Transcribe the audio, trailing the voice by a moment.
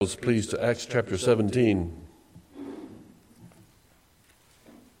Please to Acts chapter 17.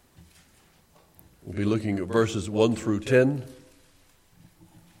 We'll be looking at verses 1 through 10.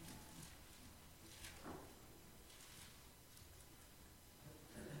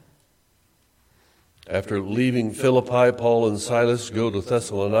 After leaving Philippi, Paul and Silas go to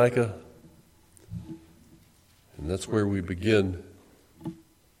Thessalonica, and that's where we begin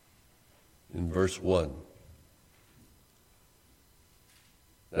in verse 1.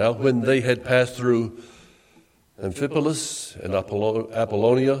 Now when they had passed through Amphipolis and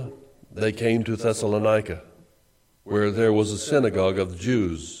Apollonia, they came to Thessalonica, where there was a synagogue of the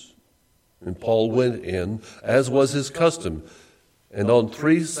Jews. And Paul went in, as was his custom, and on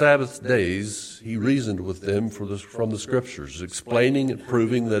 3 Sabbath days he reasoned with them from the Scriptures, explaining and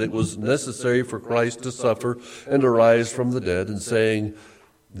proving that it was necessary for Christ to suffer and arise from the dead, and saying,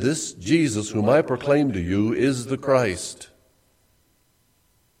 "This Jesus whom I proclaim to you is the Christ."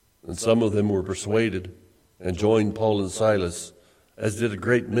 And some of them were persuaded and joined Paul and Silas, as did a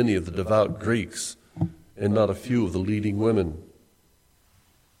great many of the devout Greeks, and not a few of the leading women.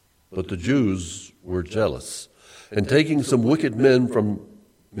 But the Jews were jealous, and taking some wicked men from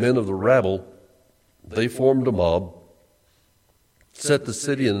men of the rabble, they formed a mob, set the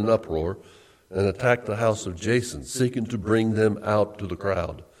city in an uproar, and attacked the house of Jason, seeking to bring them out to the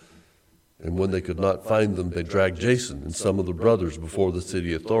crowd. And when they could not find them, they dragged Jason and some of the brothers before the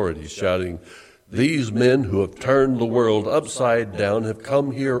city authorities, shouting, "These men who have turned the world upside down have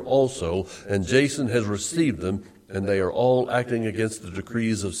come here also, and Jason has received them, and they are all acting against the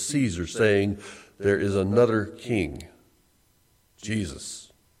decrees of Caesar, saying, 'There is another king,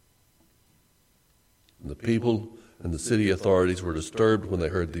 Jesus.'" And the people and the city authorities were disturbed when they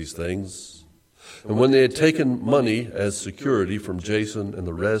heard these things. And when they had taken money as security from Jason and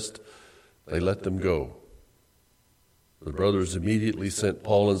the rest, they let them go. The brothers immediately sent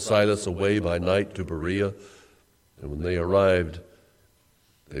Paul and Silas away by night to Berea, and when they arrived,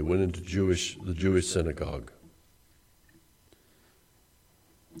 they went into the Jewish synagogue.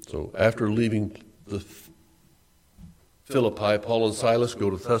 So after leaving the Philippi, Paul and Silas go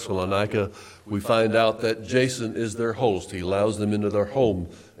to Thessalonica. We find out that Jason is their host. He allows them into their home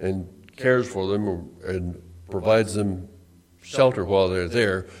and cares for them and provides them shelter while they're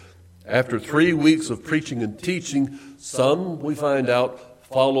there. After 3 weeks of preaching and teaching, some, we find out,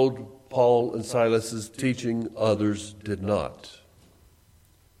 followed Paul and Silas's teaching, others did not.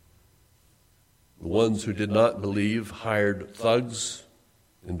 The ones who did not believe hired thugs,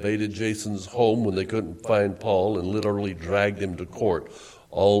 invaded Jason's home when they couldn't find Paul, and literally dragged him to court.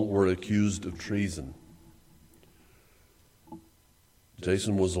 All were accused of treason.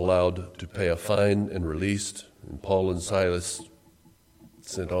 Jason was allowed to pay a fine and released, and Paul and Silas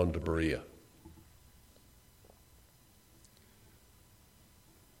sent on to Berea.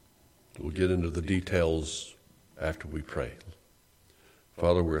 We'll get into the details after we pray.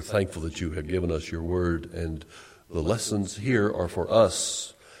 Father, we're thankful that you have given us your word, and the lessons here are for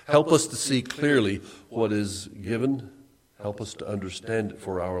us. Help us to see clearly what is given. Help us to understand it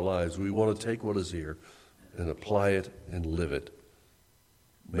for our lives. We want to take what is here and apply it and live it.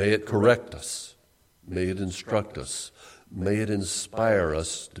 May it correct us. May it instruct us. May it inspire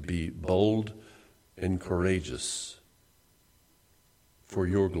us to be bold and courageous for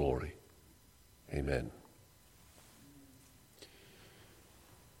your glory. Amen.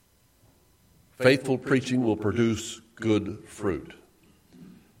 Faithful preaching will produce good fruit.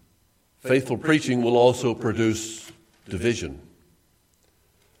 Faithful preaching will also produce division.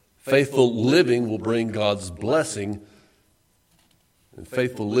 Faithful living will bring God's blessing, and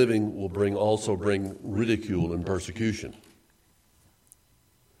faithful living will also bring ridicule and persecution.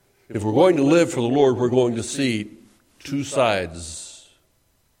 If we're going to live for the Lord, we're going to see two sides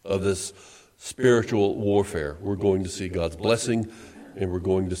of this spiritual warfare. We're going to see God's blessing, and we're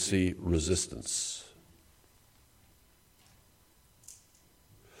going to see resistance.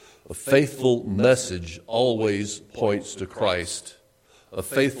 A faithful message always points to Christ. A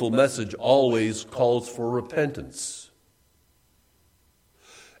faithful message always calls for repentance.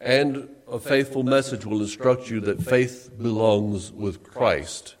 And a faithful message will instruct you that faith belongs with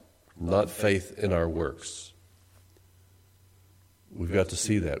Christ, not faith in our works. We've got to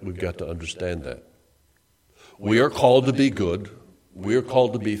see that. We've got to understand that. We are called to be good. We are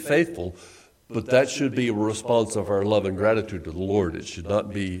called to be faithful, but that should be a response of our love and gratitude to the Lord. It should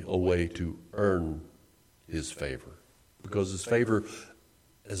not be a way to earn his favor, because his favor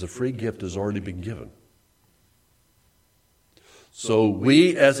as a free gift has already been given. So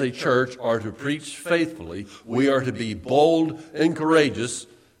we as a church are to preach faithfully. We are to be bold and courageous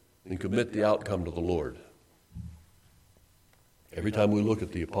and commit the outcome to the Lord. Every time we look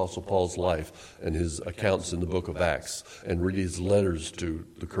at the Apostle Paul's life and his accounts in the book of Acts and read his letters to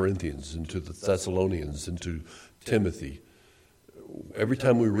the Corinthians and to the Thessalonians and to Timothy, every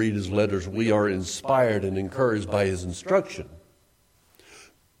time we read his letters, we are inspired and encouraged by his instruction.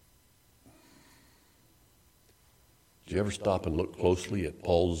 Did you ever stop and look closely at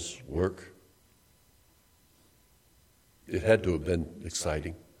Paul's work? It had to have been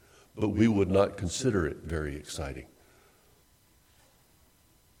exciting, but we would not consider it very exciting.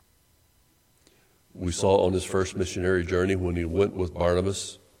 We saw on his first missionary journey when he went with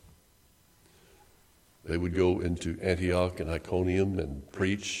Barnabas, they would go into Antioch and Iconium and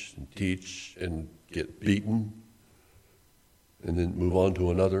preach and teach and get beaten and then move on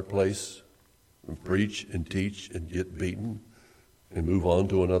to another place and preach and teach and get beaten and move on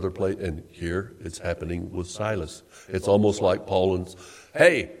to another place. And here it's happening with Silas. It's almost like Paul and,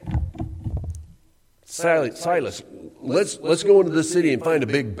 hey, Silas, let's go into this city and find a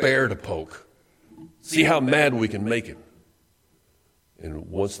big bear to poke. See how mad we can make him. And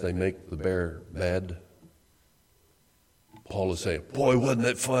once they make the bear mad, Paul is saying, boy, wasn't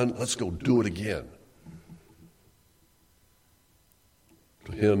that fun? Let's go do it again.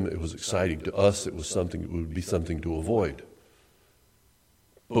 To him, it was exciting. To us, it would be something to avoid.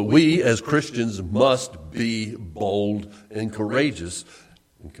 But we, as Christians, must be bold and courageous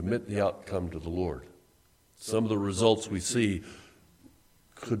and commit the outcome to the Lord. Some of the results we see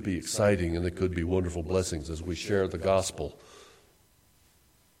could be exciting and they could be wonderful blessings as we share the gospel.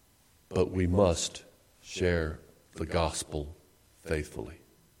 But we must share the gospel faithfully.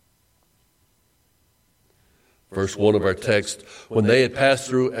 Verse 1 of our text, when they had passed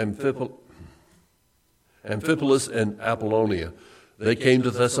through Amphipolis and Apollonia, they came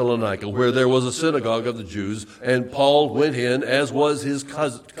to Thessalonica, where there was a synagogue of the Jews, and Paul went in, as was his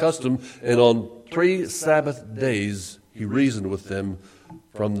custom, and on 3 Sabbath days he reasoned with them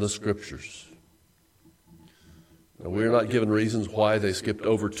from the Scriptures. Now, we're not given reasons why they skipped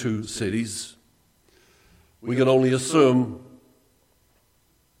over 2 cities. We can only assume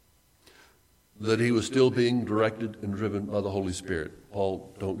that he was still being directed and driven by the Holy Spirit.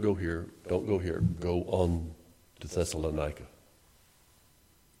 Paul, don't go here, go on to Thessalonica.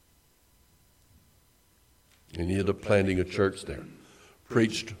 And he ended up planting a church there.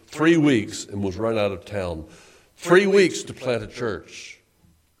 Preached 3 weeks and was run out of town. 3 weeks to plant a church.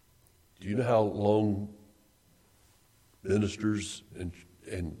 Do you know how long ministers and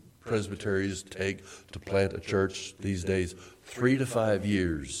presbyteries take to plant a church these days? 3 to 5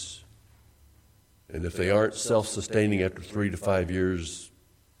 years. And if they aren't self-sustaining after 3 to 5 years,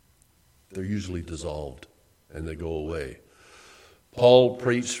 they're usually dissolved and they go away. Paul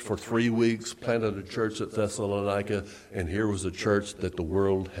preached for 3 weeks, planted a church at Thessalonica, and here was a church that the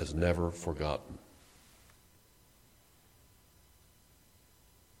world has never forgotten.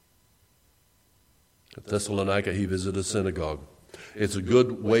 At Thessalonica, he visited a synagogue. It's a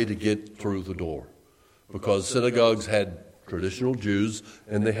good way to get through the door because synagogues had traditional Jews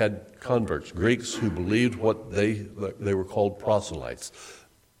and they had converts, Greeks who believed what they were called proselytes.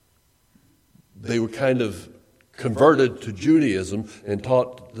 They were kind of converted to Judaism and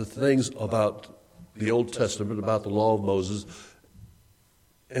taught the things about the Old Testament, about the law of Moses,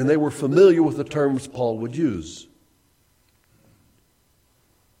 and they were familiar with the terms Paul would use.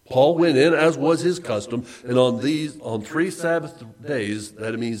 Paul went in, as was his custom, and on 3 Sabbath days,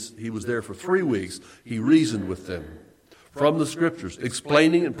 that means he was there for 3 weeks, he reasoned with them from the Scriptures,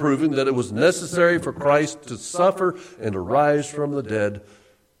 explaining and proving that it was necessary for Christ to suffer and to rise from the dead,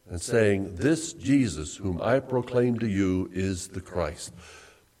 and saying, this Jesus whom I proclaim to you is the Christ.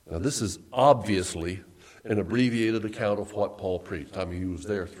 Now this is obviously an abbreviated account of what Paul preached. I mean, he was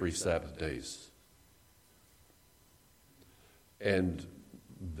there 3 Sabbath days. And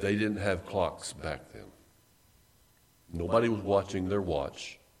they didn't have clocks back then. Nobody was watching their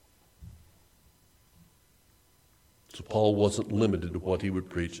watch. So Paul wasn't limited to what he would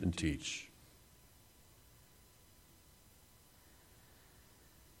preach and teach.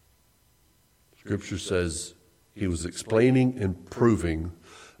 Scripture says he was explaining and proving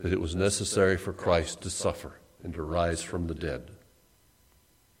that it was necessary for Christ to suffer and to rise from the dead.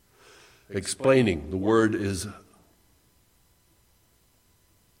 Explaining, the word is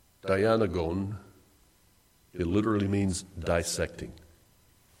dianagon. It literally means dissecting,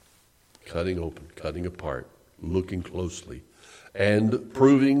 cutting open, cutting apart, looking closely, and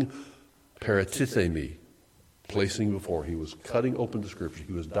proving paratithemi, placing before. He was cutting open the Scripture.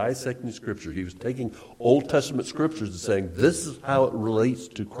 He was dissecting the Scripture. He was taking Old Testament Scriptures and saying, this is how it relates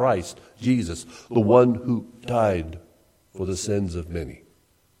to Christ, Jesus, the one who died for the sins of many.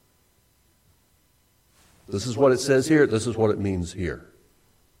 This is what it says here. This is what it means here.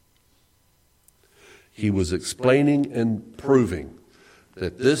 He was explaining and proving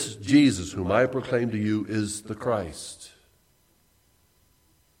that this Jesus, whom I proclaim to you, is the Christ.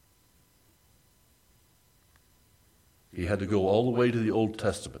 He had to go all the way to the Old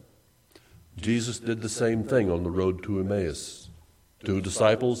Testament. Jesus did the same thing on the road to Emmaus. 2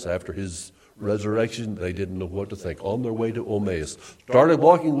 disciples, after his resurrection, they didn't know what to think. On their way to Emmaus, started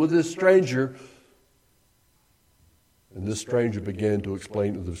walking with this stranger, and this stranger began to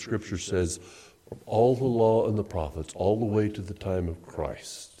explain what the Scripture says, from all the law and the prophets, all the way to the time of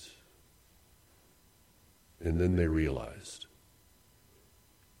Christ. And then they realized.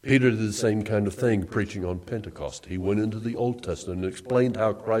 Peter did the same kind of thing preaching on Pentecost. He went into the Old Testament and explained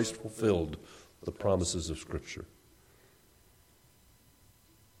how Christ fulfilled the promises of Scripture.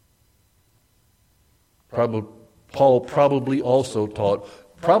 Paul probably also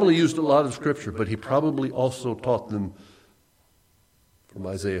probably used a lot of Scripture, but he probably also taught them from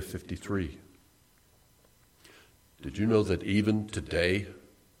Isaiah 53. Did you know that even today,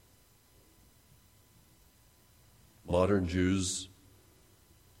 modern Jews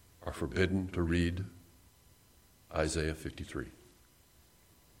are forbidden to read Isaiah 53?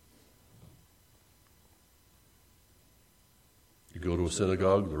 You go to a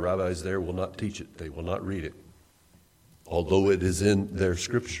synagogue, the rabbis there will not teach it. They will not read it, although it is in their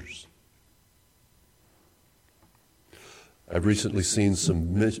scriptures. I've recently seen some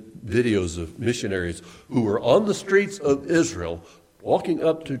videos of missionaries who were on the streets of Israel walking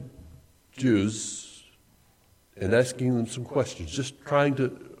up to Jews and asking them some questions, just trying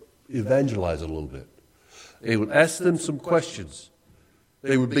to evangelize a little bit. They would ask them some questions.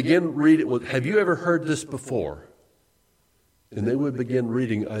 They would begin reading, well, have you ever heard this before? And they would begin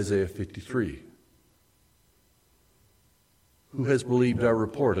reading Isaiah 53. Who has believed our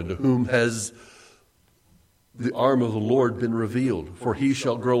report, and to whom has the arm of the Lord been revealed? For he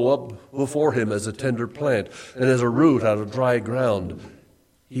shall grow up before him as a tender plant, and as a root out of dry ground.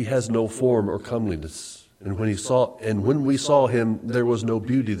 He has no form or comeliness. And when we saw him, there was no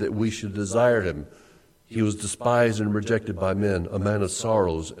beauty that we should desire him. He was despised and rejected by men, a man of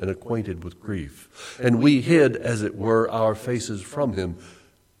sorrows and acquainted with grief. And we hid, as it were, our faces from him.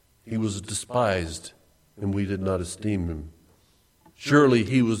 He was despised, and we did not esteem him. Surely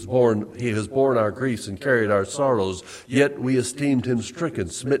he has borne our griefs and carried our sorrows, yet we esteemed him stricken,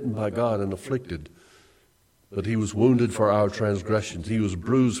 smitten by God, and afflicted. But he was wounded for our transgressions, he was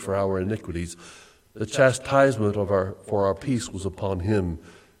bruised for our iniquities. The chastisement for our peace was upon him,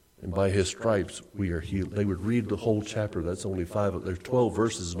 and by his stripes we are healed. They would read the whole chapter. That's only 5. There's 12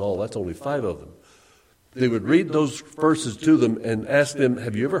 verses in all. That's only 5 of them. They would read those verses to them and ask them,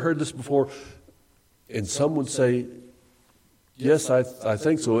 have you ever heard this before? And some would say, yes, I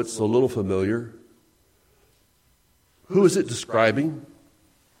think so. It's a little familiar. Who is it describing?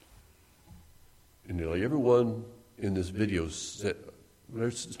 And nearly everyone in this video said, they're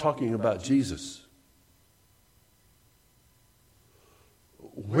talking about Jesus.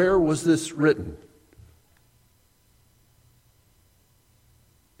 Where was this written?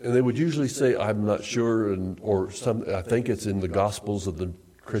 And they would usually say, I'm not sure, I think it's in the Gospels of the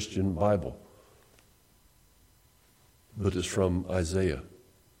Christian Bible. But it's from Isaiah,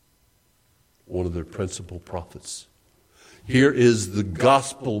 one of their principal prophets. Here is the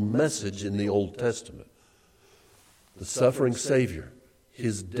gospel message in the Old Testament. The suffering Savior,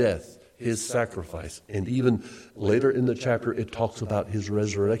 his death, his sacrifice, and even later in the chapter it talks about his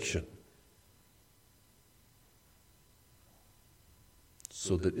resurrection.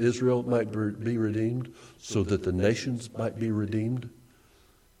 So that Israel might be redeemed, so that the nations might be redeemed.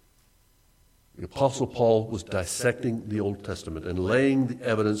 The Apostle Paul was dissecting the Old Testament and laying the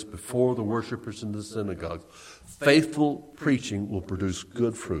evidence before the worshipers in the synagogues. Faithful preaching will produce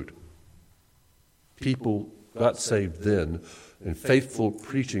good fruit. People got saved then, and faithful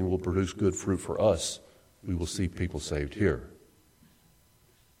preaching will produce good fruit for us. We will see people saved here.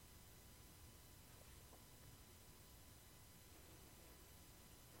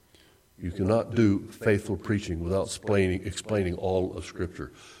 You cannot do faithful preaching without explaining all of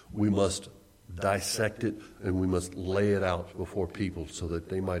Scripture. We must dissect it, and we must lay it out before people so that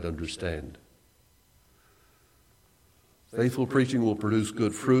they might understand. Faithful preaching will produce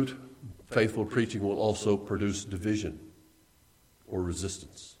good fruit. Faithful preaching will also produce division or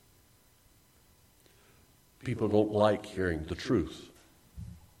resistance. People don't like hearing the truth.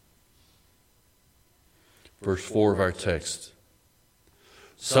 Verse 4 of our text.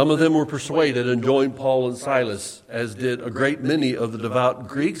 Some of them were persuaded and joined Paul and Silas, as did a great many of the devout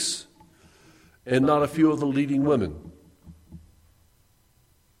Greeks and not a few of the leading women.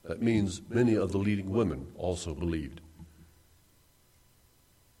 That means many of the leading women also believed.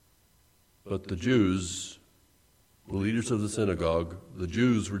 But the Jews, the leaders of the synagogue, the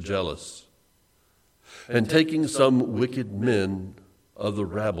Jews were jealous. And taking some wicked men of the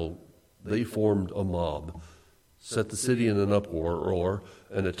rabble, they formed a mob, set the city in an uproar,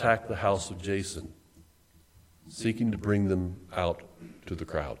 and attacked the house of Jason, seeking to bring them out to the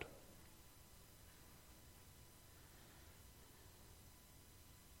crowd.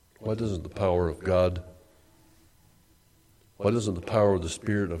 Why doesn't the power of God, why doesn't the power of the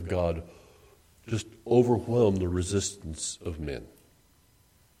Spirit of God just overwhelm the resistance of men?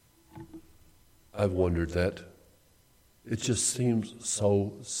 I've wondered that. It just seems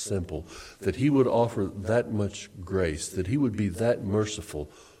so simple that he would offer that much grace, that he would be that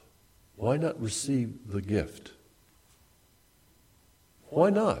merciful. Why not receive the gift? Why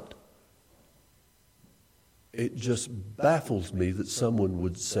not? It just baffles me that someone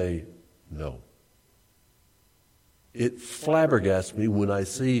would say no. It flabbergasts me when I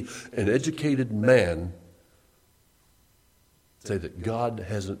see an educated man say that God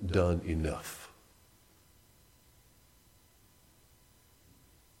hasn't done enough.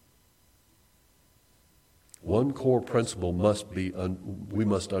 One core principle we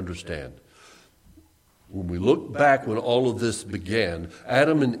must understand. When we look back when all of this began,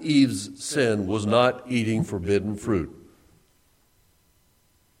 Adam and Eve's sin was not eating forbidden fruit.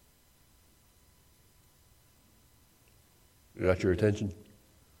 You got your attention?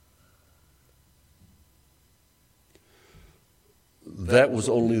 That was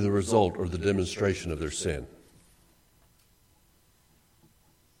only the result or the demonstration of their sin.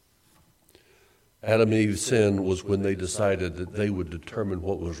 Adam and Eve's sin was when they decided that they would determine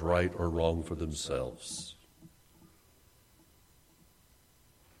what was right or wrong for themselves.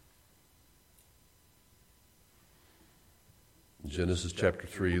 In Genesis chapter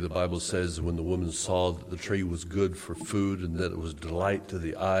 3, the Bible says, when the woman saw that the tree was good for food and that it was delight to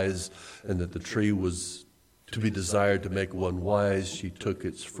the eyes and that the tree was to be desired to make one wise, she took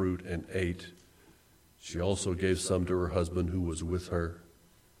its fruit and ate. She also gave some to her husband who was with her,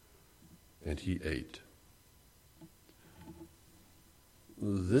 and he ate.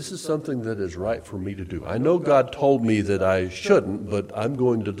 This is something that is right for me to do. I know God told me that I shouldn't, but I'm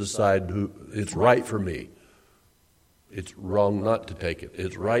going to decide who it's right for me. It's wrong not to take it.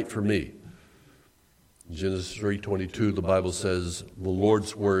 It's right for me. In Genesis 3:22, the Bible says, the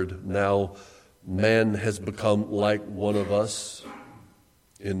Lord's word, now man has become like one of us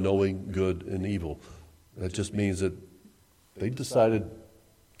in knowing good and evil. That just means that they decided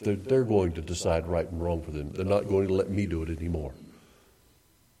they're going to decide right and wrong for them. They're not going to let me do it anymore.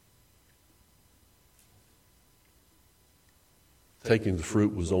 Taking the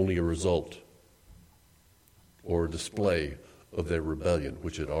fruit was only a result or a display of their rebellion,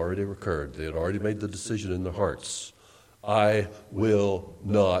 which had already occurred. They had already made the decision in their hearts. I will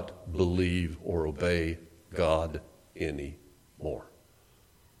not believe or obey God anymore.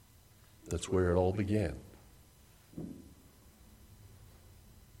 That's where it all began.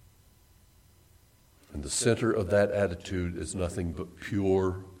 And the center of that attitude is nothing but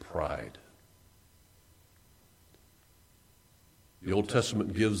pure pride. The Old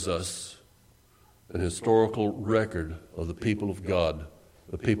Testament gives us an historical record of the people of God,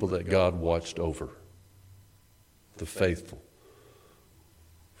 the people that God watched over, the faithful.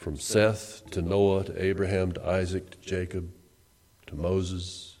 From Seth to Noah to Abraham to Isaac to Jacob to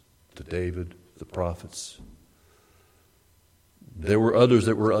Moses to David, the prophets. There were others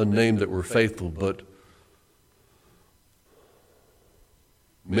that were unnamed that were faithful, but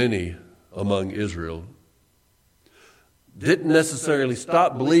many among Israel didn't necessarily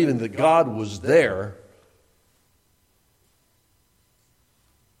stop believing that God was there.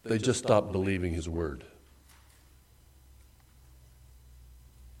 They just stopped believing his word.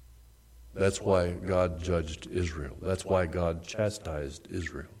 That's why God judged Israel. That's why God chastised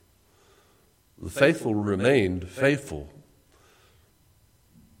Israel. The faithful remained faithful,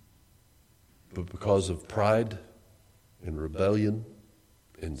 but because of pride and rebellion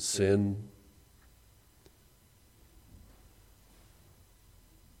and sin,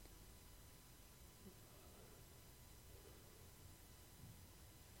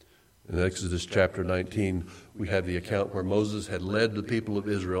 in Exodus chapter 19, we have the account where Moses had led the people of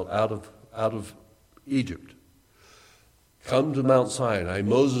Israel out of Egypt. Come to Mount Sinai.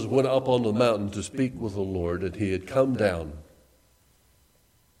 Moses went up on the mountain to speak with the Lord, and he had come down.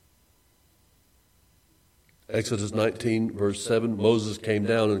 Exodus 19, verse 7, Moses came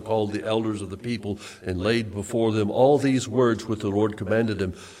down and called the elders of the people and laid before them all these words which the Lord commanded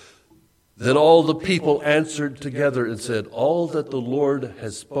him. Then all the people answered together and said, all that the Lord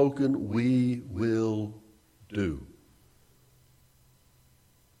has spoken we will do.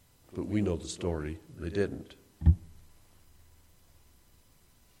 But we know the story. They didn't.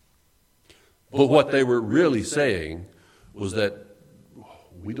 But what they were really saying was that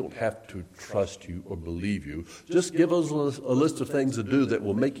we don't have to trust you or believe you. Just give us a list of things to do that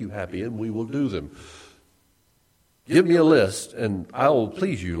will make you happy, and we will do them. Give me a list, and I will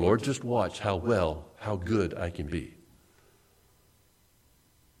please you, Lord. Just watch how good I can be.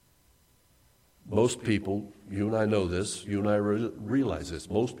 Most people, you and I know this, you and I realize this,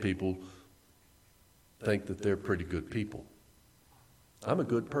 most people think that they're pretty good people. I'm a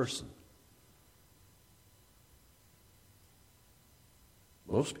good person.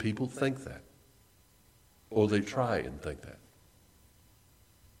 Most people think that, or they try and think that.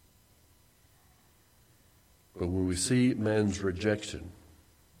 But when we see man's rejection,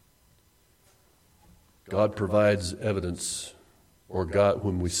 God provides evidence, or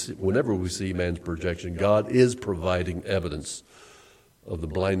whenever we see man's rejection, God is providing evidence of the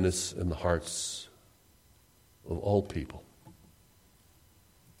blindness in the hearts of all people.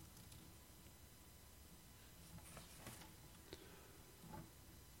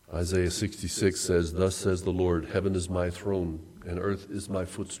 Isaiah 66 says, thus says the Lord, heaven is my throne, and earth is my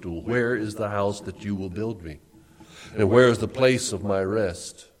footstool. Where is the house that you will build me? And where is the place of my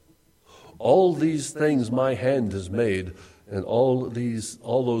rest? All these things my hand has made, and all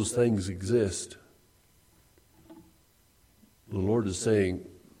those things exist. The Lord is saying,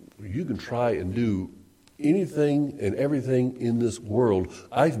 you can try and do anything and everything in this world.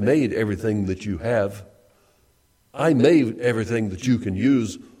 I've made everything that you have. I made everything that you can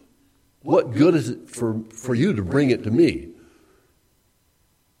use. What good is it for you to bring it to me?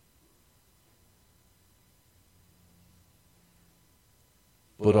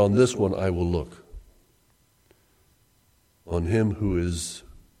 But on this one I will look. On him who is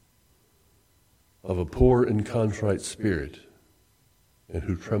of a poor and contrite spirit, and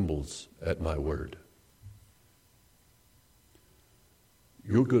who trembles at my word.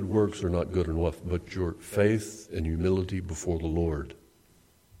 Your good works are not good enough, but your faith and humility before the Lord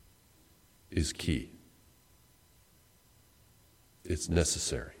is key. It's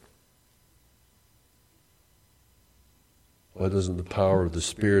necessary. Why doesn't the power of the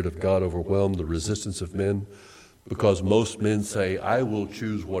Spirit of God overwhelm the resistance of men? Because most men say, I will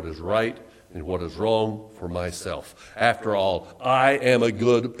choose what is right and what is wrong for myself. After all, I am a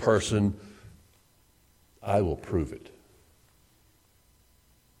good person. I will prove it.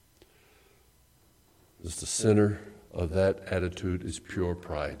 The center of that attitude is pure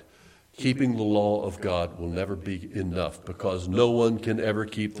pride. Keeping the law of God will never be enough because no one can ever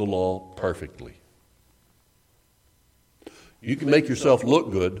keep the law perfectly. You can make yourself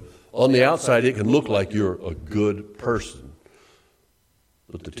look good. On the outside, it can look like you're a good person.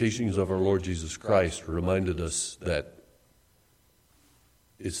 But the teachings of our Lord Jesus Christ reminded us that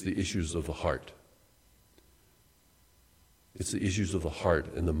it's the issues of the heart. It's the issues of the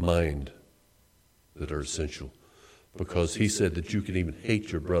heart and the mind that are essential. Because he said that you can even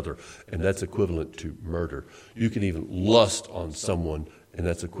hate your brother, and that's equivalent to murder. You can even lust on someone, and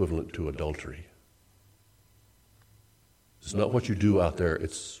that's equivalent to adultery. It's not what you do out there,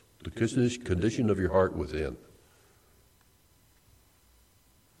 it's the condition of your heart within.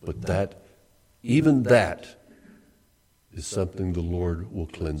 But even that is something the Lord will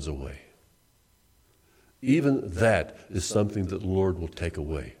cleanse away. Even that is something that the Lord will take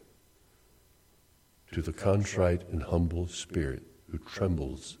away. To the contrite and humble spirit who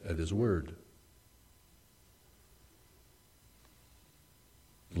trembles at his word.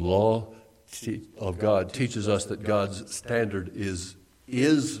 The law of God teaches us that God's standard is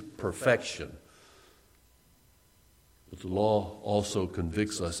perfection. But the law also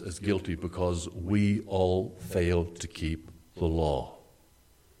convicts us as guilty because we all fail to keep the law.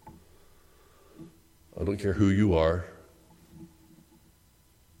 I don't care who you are,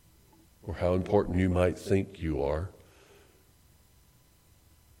 or how important you might think you are.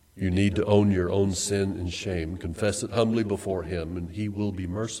 You need to own your own sin and shame, confess it humbly before him, and he will be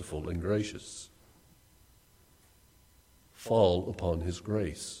merciful and gracious. Fall upon his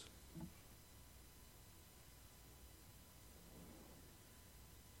grace.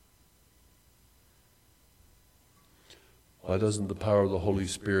 Why doesn't the power of the Holy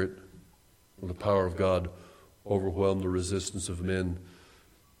Spirit or the power of God overwhelm the resistance of men?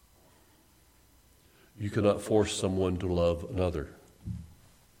 You cannot force someone to love another.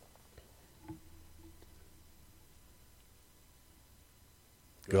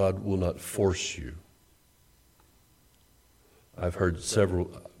 God will not force you. I've heard several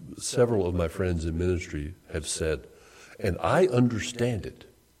of my friends in ministry have said, and I understand it.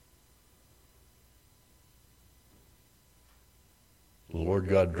 The Lord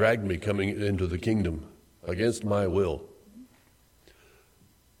God dragged me coming into the kingdom against my will.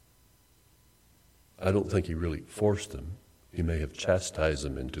 I don't think he really forced them. He may have chastised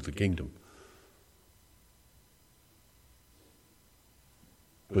them into the kingdom.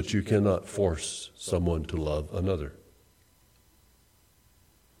 But you cannot force someone to love another.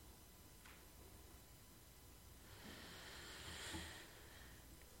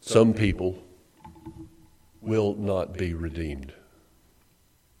 Some people will not be redeemed.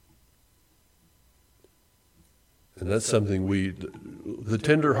 And that's something the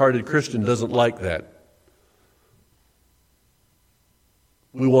tender-hearted Christian doesn't like that.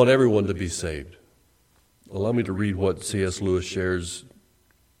 We want everyone to be saved. Allow me to read what C.S. Lewis shares.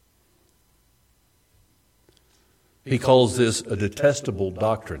 He calls this a detestable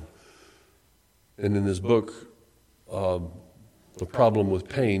doctrine. And in his book, The Problem with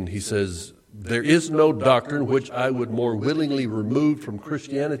Pain, he says, "There is no doctrine which I would more willingly remove from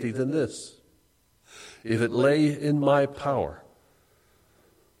Christianity than this, if it lay in my power.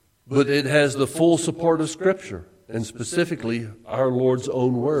 But it has the full support of Scripture, and specifically our Lord's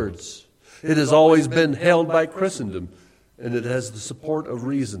own words. It has always been held by Christendom, and it has the support of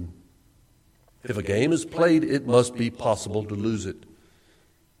reason. If a game is played, it must be possible to lose it.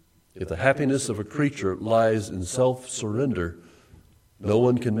 If the happiness of a creature lies in self-surrender, no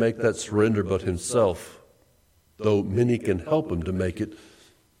one can make that surrender but himself, though many can help him to make it,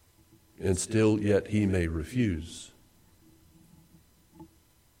 and still yet he may refuse.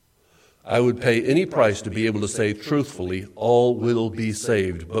 I would pay any price to be able to say truthfully, all will be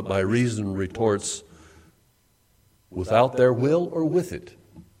saved, but my reason retorts, without their will or with it.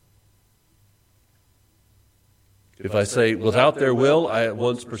 If I say, without their will, I at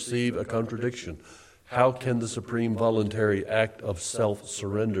once perceive a contradiction. How can the supreme voluntary act of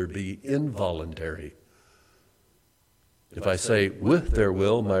self-surrender be involuntary? If I say, with their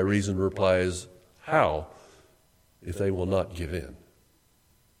will, my reason replies, how, if they will not give in?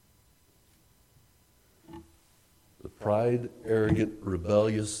 The pride, arrogant,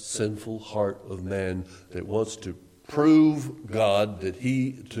 rebellious, sinful heart of man that wants to prove to God that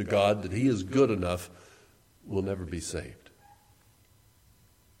he is good enough will never be saved.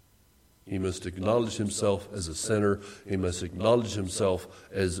 He must acknowledge himself as a sinner. He must acknowledge himself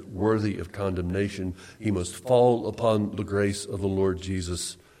as worthy of condemnation. He must fall upon the grace of the Lord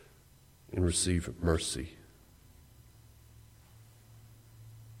Jesus and receive mercy.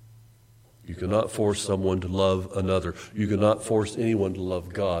 You cannot force someone to love another. You cannot force anyone to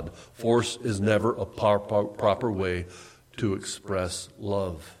love God. Force is never a proper way to express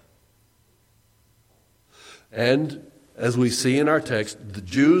love. And as we see in our text, the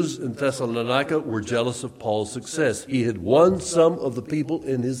Jews in Thessalonica were jealous of Paul's success. He had won some of the people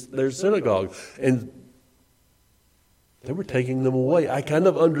in their synagogue, and they were taking them away. I kind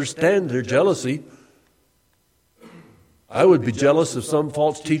of understand their jealousy. I would be jealous if some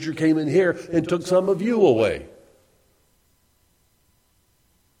false teacher came in here and took some of you away.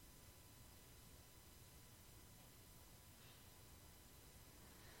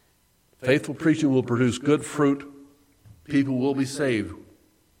 Faithful preaching will produce good fruit. People will be saved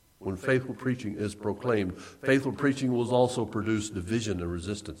when faithful preaching is proclaimed. Faithful preaching will also produce division and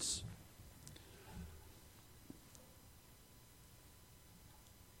resistance.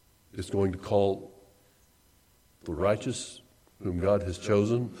 It's going to call the righteous, whom God has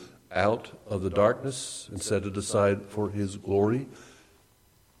chosen, out of the darkness and set it aside for his glory.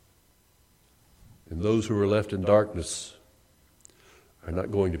 And those who are left in darkness are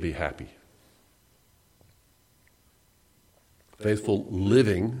not going to be happy. Faithful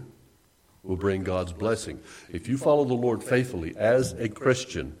living will bring God's blessing. If you follow the Lord faithfully as a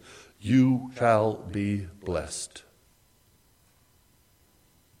Christian, you shall be blessed.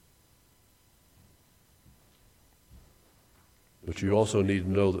 But you also need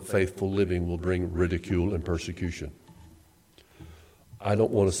to know that faithful living will bring ridicule and persecution. I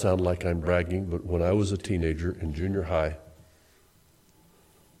don't want to sound like I'm bragging, but when I was a teenager in junior high,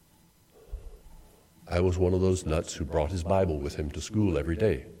 I was one of those nuts who brought his Bible with him to school every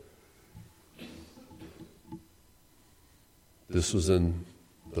day. This was in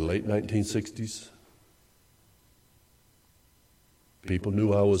the late 1960s. People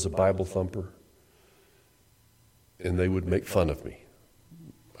knew I was a Bible thumper, and they would make fun of me.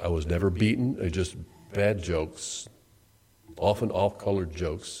 I was never beaten, just bad jokes, often off-colored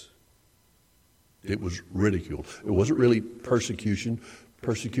jokes. It was ridicule. It wasn't really persecution.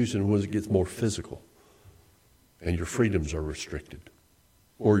 Persecution was it gets more physical. and your freedoms are restricted,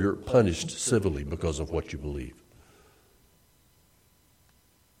 or you're punished civilly because of what you believe.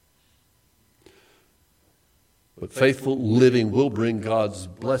 But faithful living will bring God's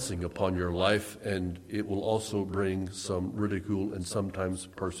blessing upon your life, and it will also bring some ridicule and sometimes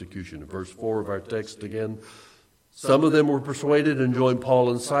persecution. In verse 4 of our text again, some of them were persuaded and joined Paul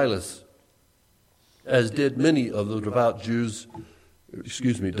and Silas, as did many of the devout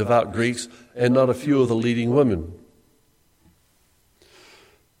Greeks, and not a few of the leading women.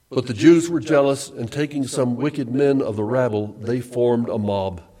 But the Jews were jealous, and taking some wicked men of the rabble, they formed a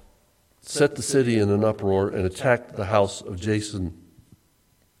mob, set the city in an uproar, and attacked the house of Jason,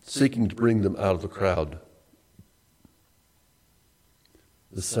 seeking to bring them out of the crowd.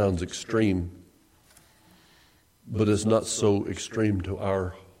 This sounds extreme, but is not so extreme to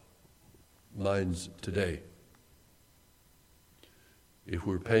our minds today. If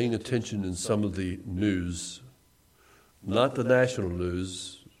we're paying attention in some of the news, not the national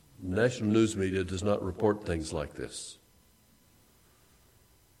news media does not report things like this.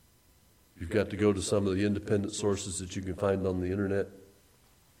 You've got to go to some of the independent sources that you can find on the internet.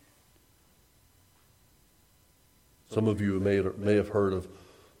 Some of you may have heard of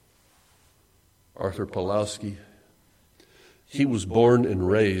Arthur Pawlowski. He was born and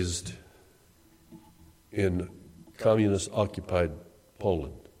raised in communist-occupied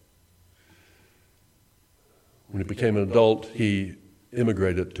Poland. When he became an adult, he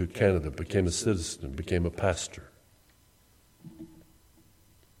immigrated to Canada, became a citizen, became a pastor.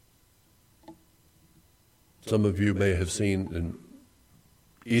 Some of you may have seen in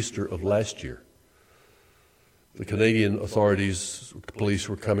Easter of last year, the Canadian authorities, police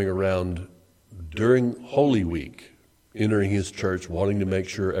were coming around during Holy Week, entering his church, wanting to make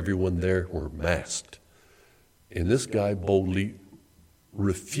sure everyone there were masked. And this guy boldly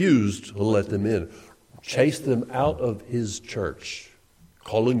refused to let them in, chased them out of his church,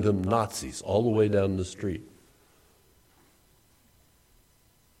 calling them Nazis all the way down the street.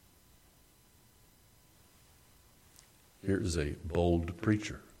 Here is a bold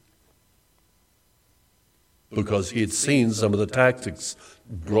preacher, because he had seen some of the tactics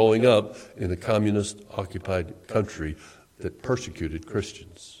growing up in a communist-occupied country that persecuted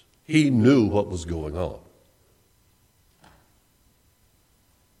Christians. He knew what was going on.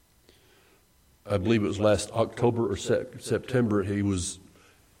 I believe it was last October or September, he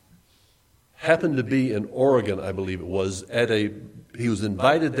happened to be in Oregon, I believe it was, he was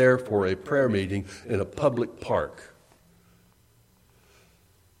invited there for a prayer meeting in a public park.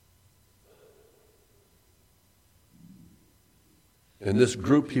 And this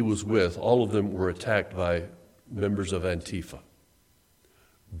group he was with, all of them were attacked by members of Antifa,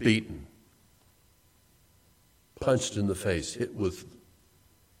 beaten, punched in the face, hit with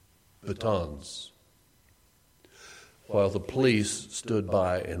batons, while the police stood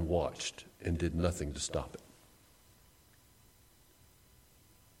by and watched and did nothing to stop it.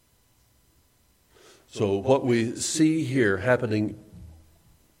 So what we see here happening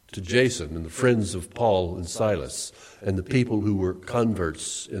to Jason and the friends of Paul and Silas and the people who were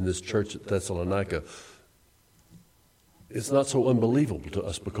converts in this church at Thessalonica, it's not so unbelievable to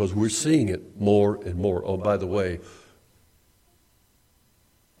us because we're seeing it more and more. Oh, by the way,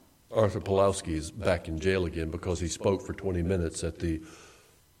 Arthur Pawlowski is back in jail again because he spoke for 20 minutes at the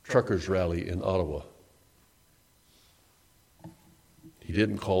truckers' rally in Ottawa. He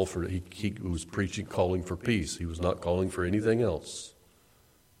didn't call for, he was preaching, calling for peace. He was not calling for anything else.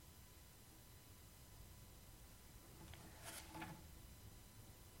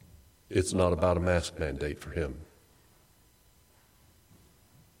 It's not about a mask mandate for him.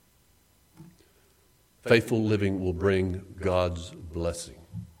 Faithful living will bring God's blessing.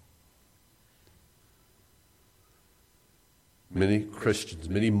 Many Christians,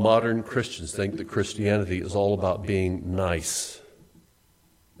 many modern Christians think that Christianity is all about being nice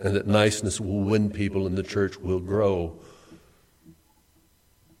and that niceness will win people and the church will grow.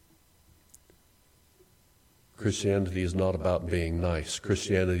 Christianity is not about being nice.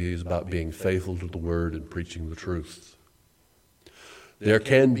 Christianity is about being faithful to the Word and preaching the truth. There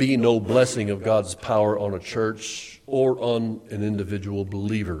can be no blessing of God's power on a church or on an individual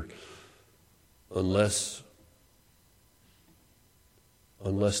believer unless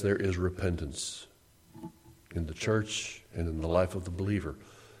there is repentance in the church and in the life of the believer.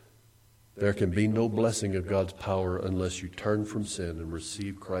 There can be no blessing of God's power unless you turn from sin and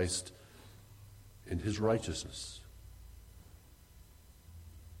receive Christ in His righteousness.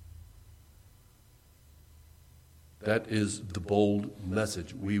 That is the bold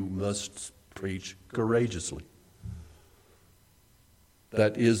message we must preach courageously.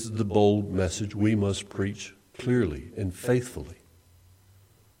 That is the bold message we must preach clearly and faithfully.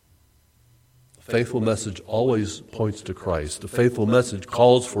 A faithful message always points to Christ. A faithful message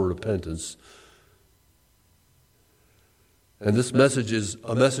calls for repentance. And this message is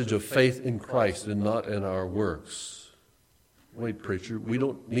a message of faith in Christ and not in our works. Wait, preacher, we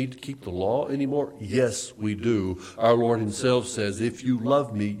don't need to keep the law anymore? Yes, we do. Our Lord himself says, if you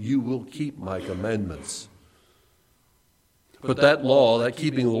love me, you will keep my commandments. But that law, that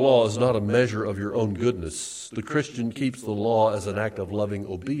keeping of the law, is not a measure of your own goodness. The Christian keeps the law as an act of loving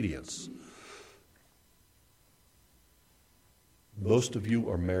obedience. Most of you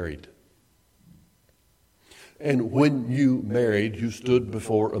are married. And when you married, you stood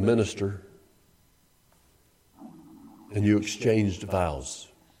before a minister and you exchanged vows.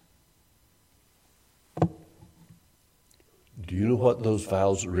 Do you know what those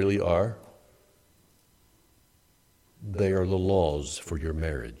vows really are? They are the laws for your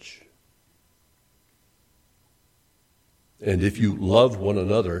marriage. And if you love one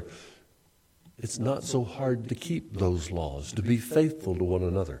another, it's not so hard to keep those laws, to be faithful to one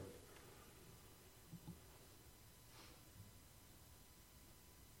another.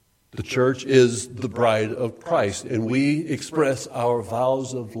 The church is the bride of Christ, and we express our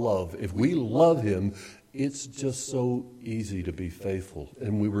vows of love. If we love him, it's just so easy to be faithful,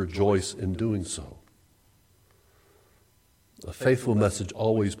 and we rejoice in doing so. A faithful message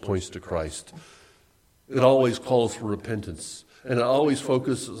always points to Christ. It always calls for repentance, and it always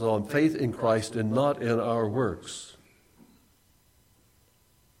focuses on faith in Christ and not in our works.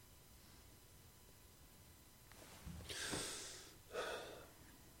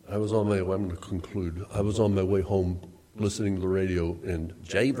 I'm going to conclude. I was on my way home listening to the radio, and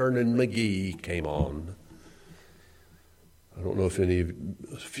J. Vernon McGee came on. I don't know if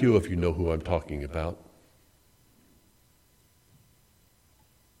a few of you know who I'm talking about.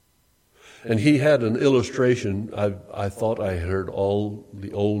 And he had an illustration. I thought I heard all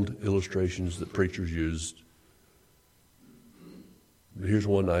the old illustrations that preachers used. But here's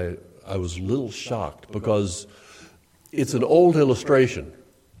one I was a little shocked because it's an old illustration.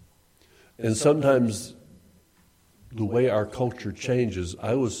 And sometimes the way our culture changes,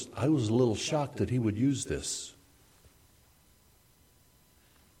 I was a little shocked that he would use this.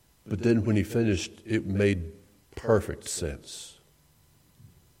 But then when he finished, it made perfect sense.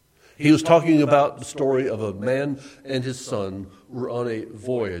 He was talking about the story of a man and his son were on a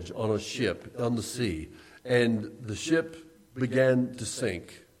voyage on a ship on the sea, and the ship began to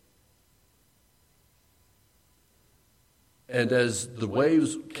sink. And as the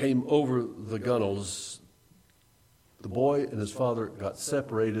waves came over the gunwales, the boy and his father got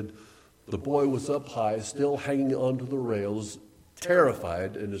separated. The boy was up high, still hanging onto the rails,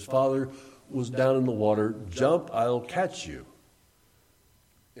 terrified, and his father was down in the water. Jump, I'll catch you.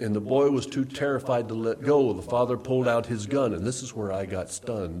 And the boy was too terrified to let go. The father pulled out his gun, and this is where I got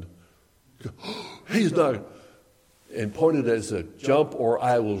stunned. He's not, and pointed as a jump or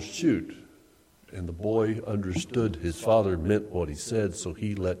I will shoot. And the boy understood his father meant what he said, so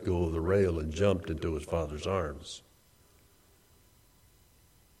he let go of the rail and jumped into his father's arms.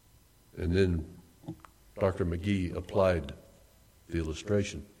 And then Dr. McGee applied the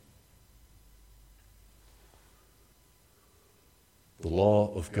illustration. The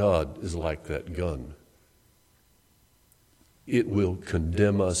law of God is like that gun. It will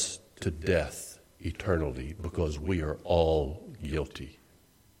condemn us to death eternally because we are all guilty.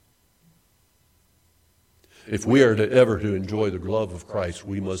 If we are ever to enjoy the love of Christ,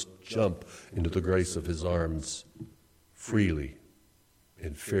 we must jump into the grace of his arms freely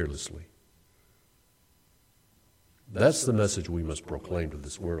and fearlessly. That's the message we must proclaim to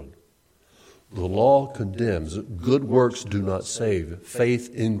this world. The law condemns. Good works do not save.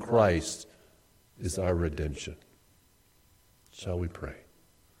 Faith in Christ is our redemption. Shall we pray?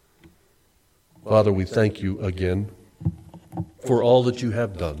 Father, we thank you again for all that you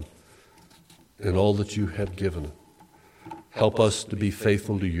have done and all that you have given. Help us to be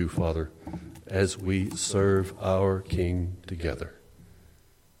faithful to you, Father, as we serve our King together.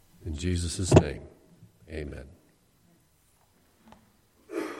 In Jesus' name, amen.